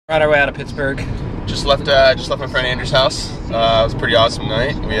On our way out of Pittsburgh. Just left my friend Andrew's house. It was a pretty awesome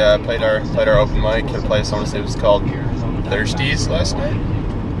night. We played our open mic at a place, I want to say it was called Thirsties last night.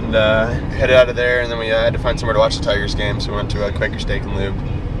 And headed out of there, and then we had to find somewhere to watch the Tigers game, so we went to Quaker Steak and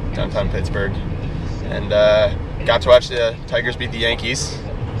Lube, downtown Pittsburgh. And got to watch the Tigers beat the Yankees.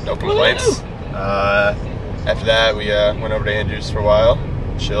 No complaints. After that, we went over to Andrew's for a while,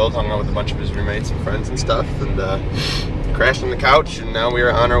 chilled, hung out with a bunch of his roommates and friends and stuff, and crashed on the couch, and now we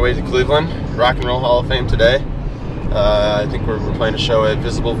are on our way to Cleveland. Rock and Roll Hall of Fame today. I think we're playing a show at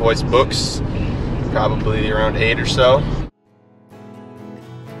Visible Voice Books, probably around 8 or so.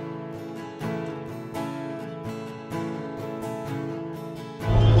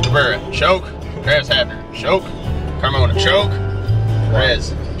 Cabrera, choke. Travis Hafner, choke. Carmona, choke.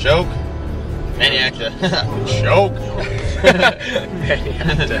 Rez, choke. Maniacta, choke.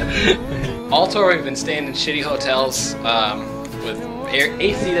 Maniacta. All tour we've been staying in shitty hotels with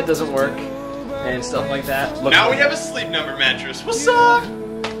AC that doesn't work and stuff like that. Now we have a Sleep Number mattress. What's up?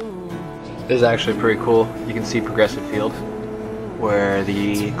 This is actually pretty cool. You can see Progressive Field, where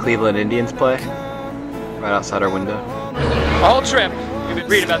the Cleveland Indians play, right outside our window. All trip, we've been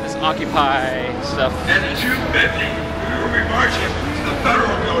reading about this Occupy stuff. And the two Bentley, we will be marching to the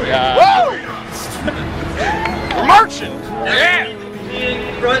federal building. We're marching! Yeah!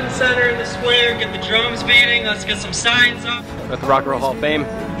 Front and center in the square, get the drums beating, let's get some signs up. At the Rock and Roll Hall of Fame.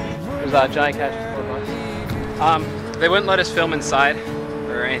 There's Johnny Cash for $4. They wouldn't let us film inside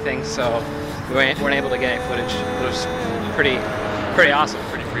or anything, so we weren't able to get any footage. It was pretty awesome.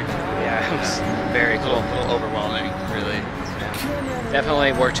 Pretty freaky. Yeah, it was very cool. A little overwhelming, really. Yeah.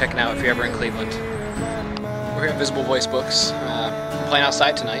 Definitely worth checking out if you're ever in Cleveland. We're at Visible Voice Books. Playing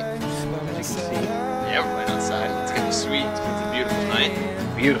outside tonight, as you can see. Yeah, we're playing outside. It's gonna be sweet. It's a beautiful night.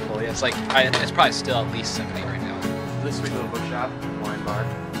 Beautiful. Yeah, it's like it's probably still at least 70 right now. This sweet little bookshop, wine bar.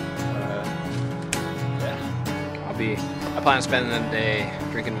 Yeah. I plan on spending the day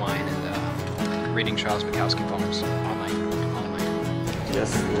drinking wine and reading Charles Bukowski poems all night.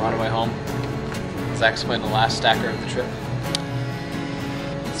 Yes. We're on our way home. Zach's playing the last stacker of the trip.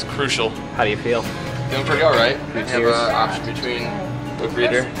 It's crucial. How do you feel? Feeling pretty alright. We have Cheers. an option between Book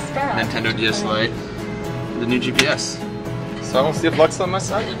Reader, Nintendo DS Lite, and the new GPS. So I won't see if Luck's on my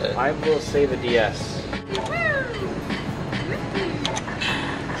side today. I will say the DS.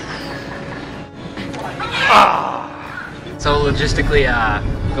 So logistically,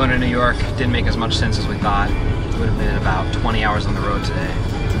 going to New York didn't make as much sense as we thought. It would have been about 20 hours on the road today.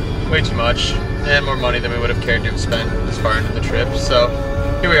 Way too much, and more money than we would have cared to have spent this far into the trip. So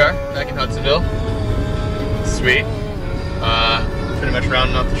here we are, back in Hudsonville. Sweet. Pretty much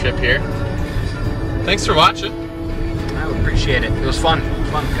rounding off the trip here. Thanks for watching. I would appreciate it. It was fun.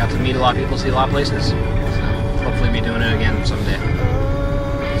 Got to meet a lot of people, see a lot of places. So hopefully be doing it again someday.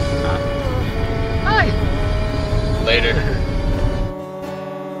 Hi. Later.